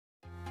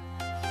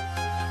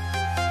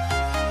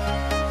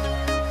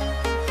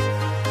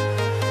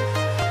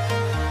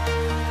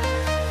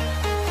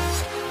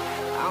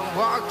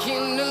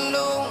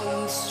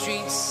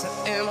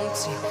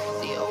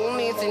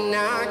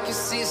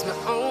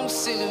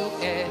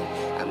silhouette.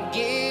 I'm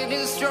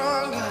getting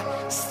stronger,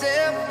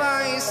 step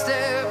by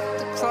step.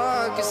 The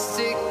clock is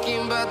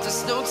ticking, but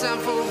there's no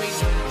time for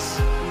regrets.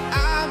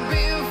 I've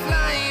been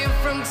flying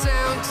from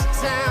town to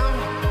town,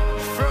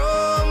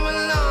 from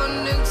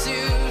London to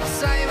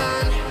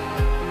Taiwan.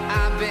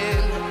 I've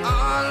been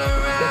all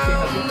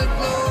around the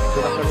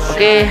globe.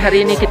 Oke,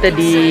 hari ini kita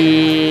di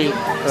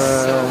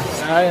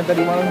yang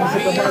tadi malam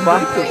masih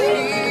apa?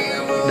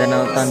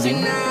 Danau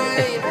Tanding.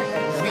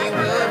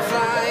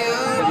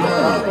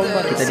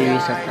 Kita di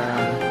wisata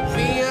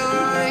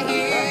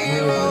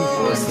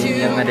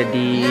yang ada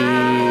di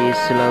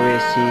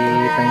Sulawesi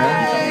Tengah,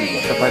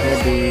 tepatnya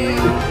di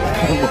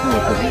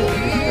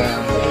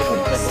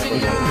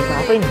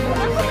apa ini?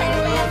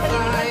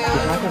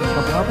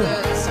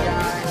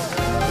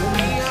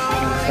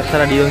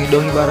 Terserah di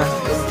dongi barang.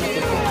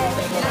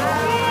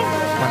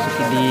 Masuk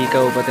di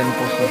Kabupaten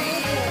Poso.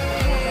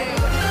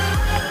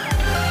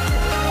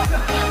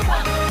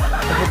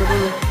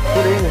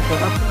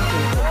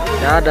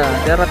 Ya ada,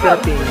 dia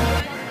rapi-rapi.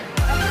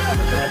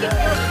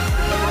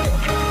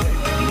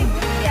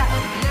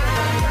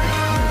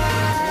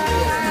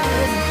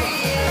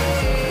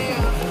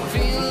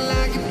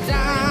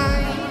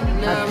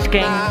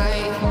 Skeng,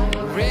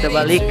 kita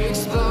balik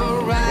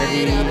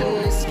dari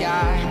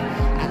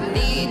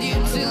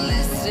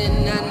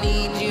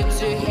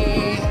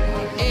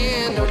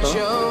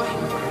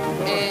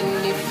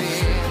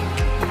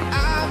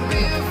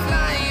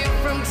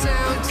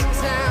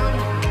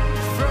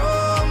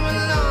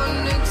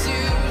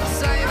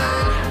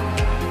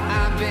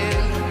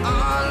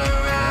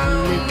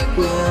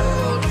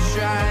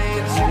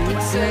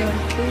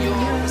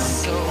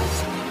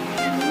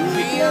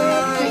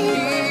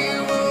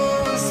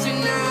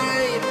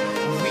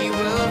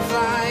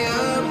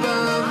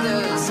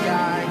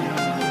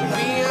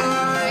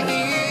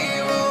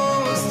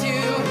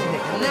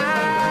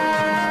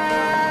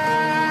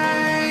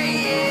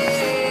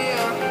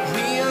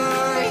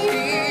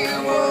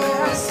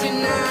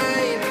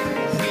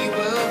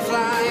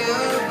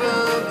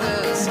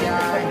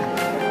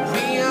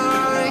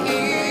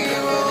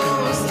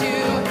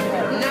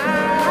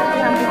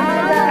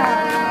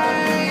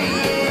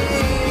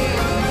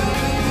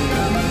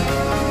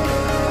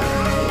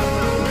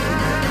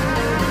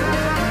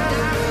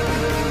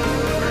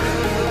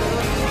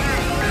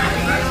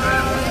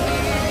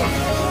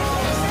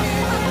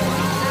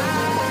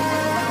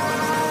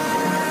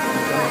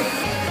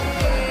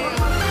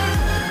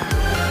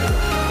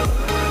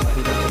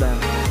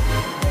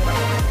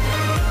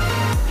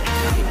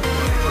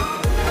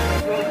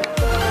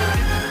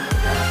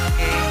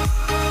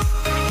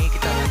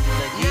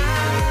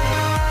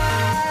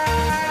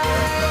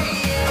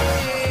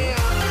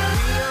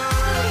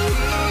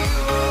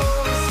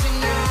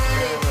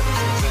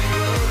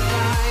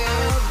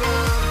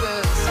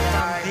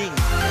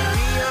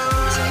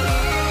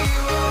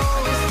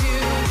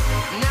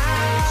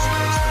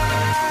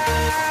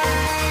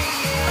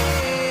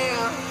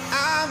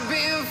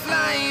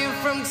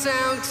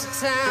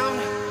town,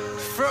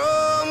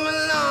 from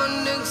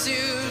London to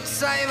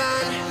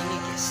Taiwan.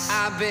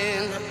 I've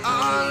been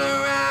all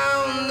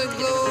around the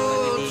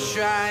globe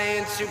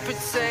trying to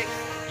protect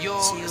your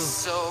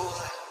soul.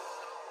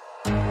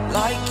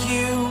 Like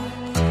you,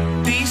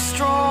 be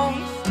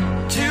strong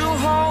to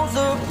hold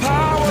the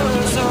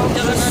powers of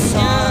the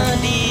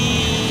sun.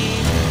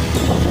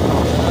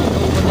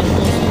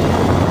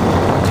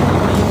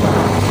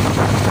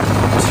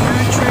 To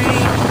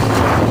dream,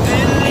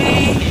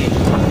 believe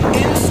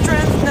in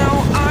strength.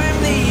 Now I'm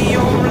the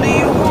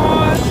only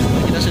one.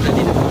 Kita sudah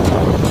di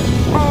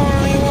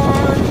Only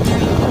one.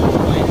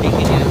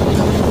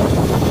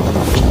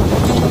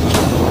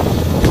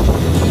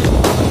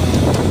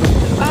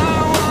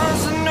 I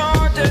was an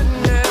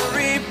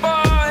ordinary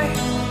boy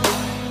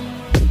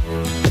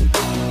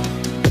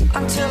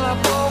until I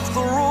broke the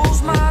rules.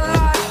 My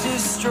life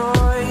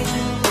destroyed.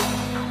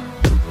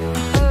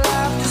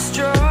 Life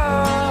destroyed.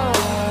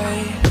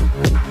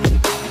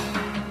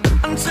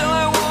 Until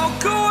I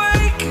walk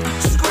awake,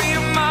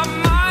 scream my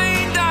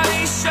mind,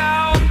 I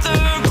shout, the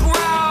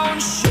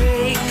ground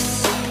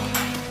shakes.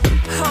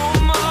 How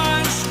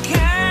much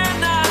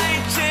can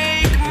I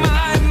take?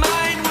 My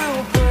mind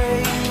will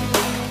break.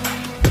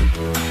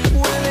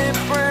 Will it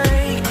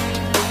break?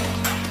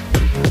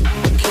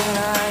 Can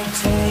I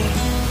take?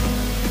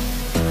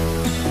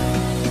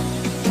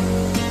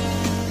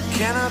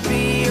 Can I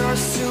be your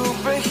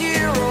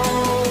superhero?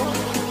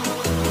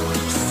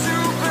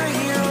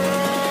 Superhero.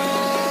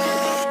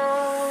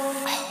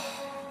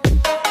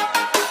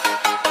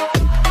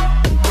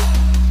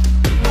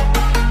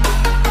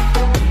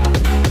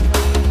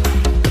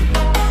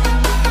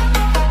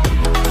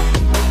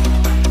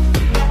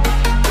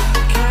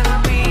 Can I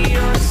be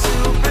your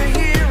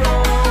superhero?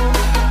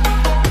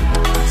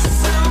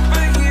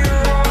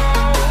 Superhero.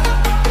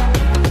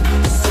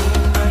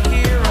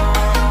 Superhero.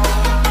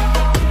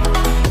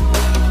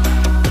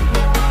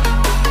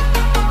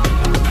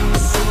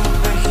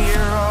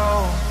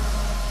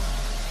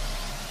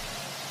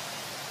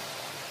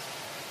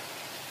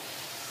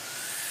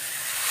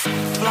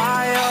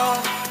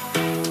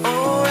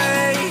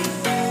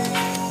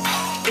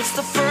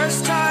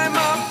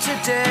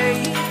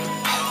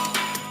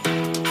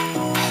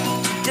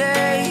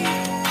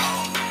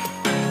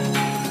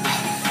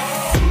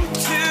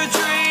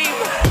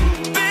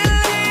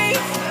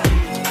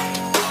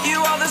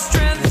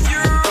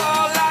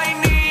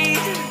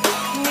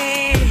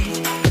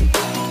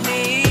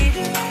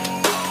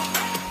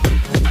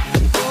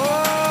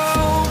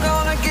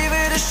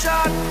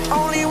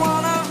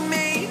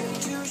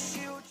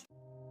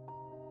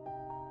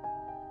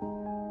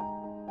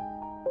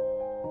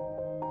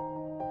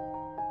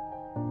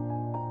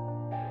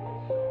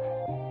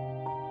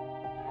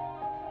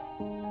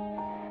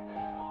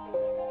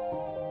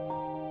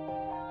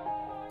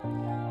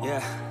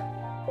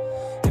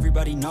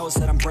 Everybody knows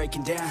that I'm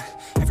breaking down.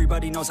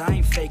 Everybody knows I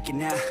ain't faking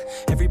now.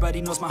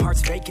 Everybody knows my heart's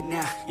faking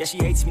now. Yeah, she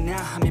hates me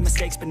now, I made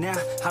mistakes but now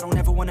I don't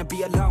ever wanna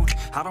be alone.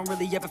 I don't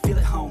really ever feel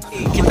at home.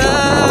 Kita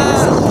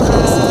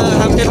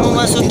hampir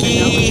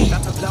memasuki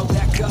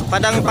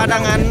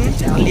padang-padangan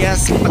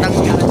alias padang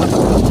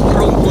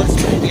rumput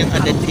yang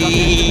ada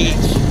di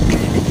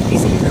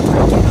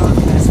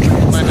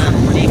mana?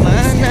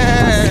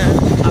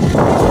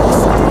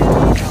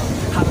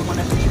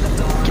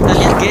 Kita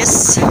lihat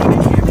guys,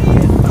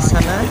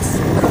 sana.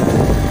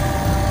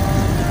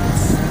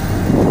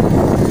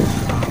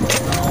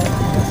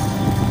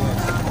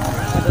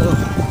 Aduh.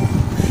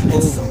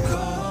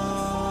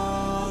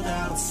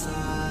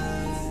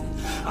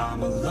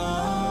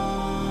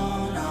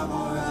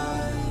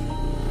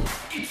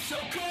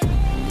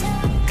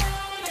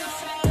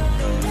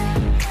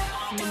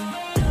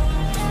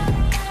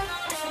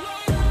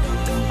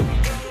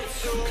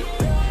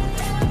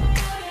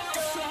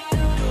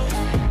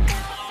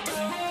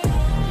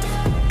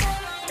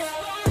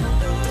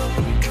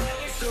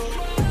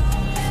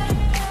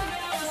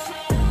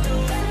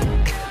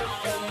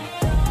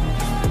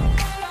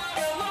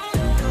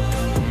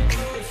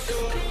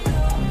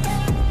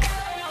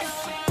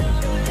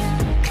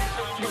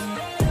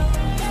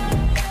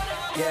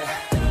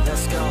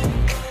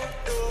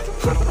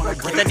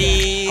 Kita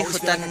di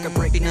hutan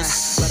pinus.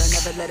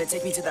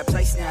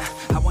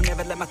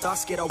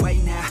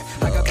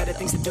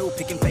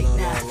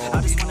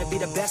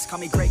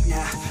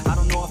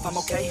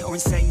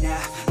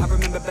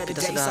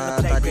 Kita sudah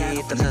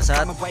tadi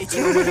tersesat.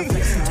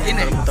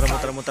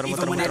 Muter.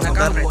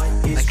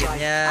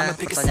 Akhirnya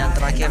pertanyaan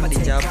terakhir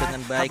dijawab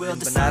dengan baik dan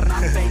benar.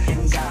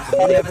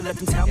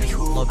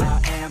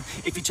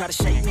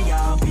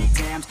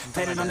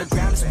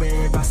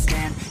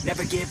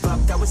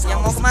 Yang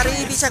mau kemari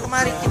bisa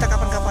kemari, kita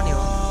kapan-kapan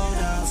yuk.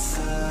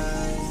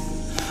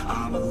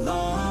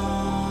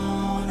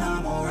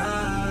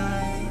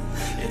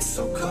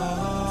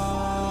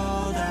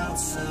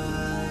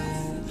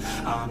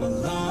 I'm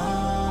alone.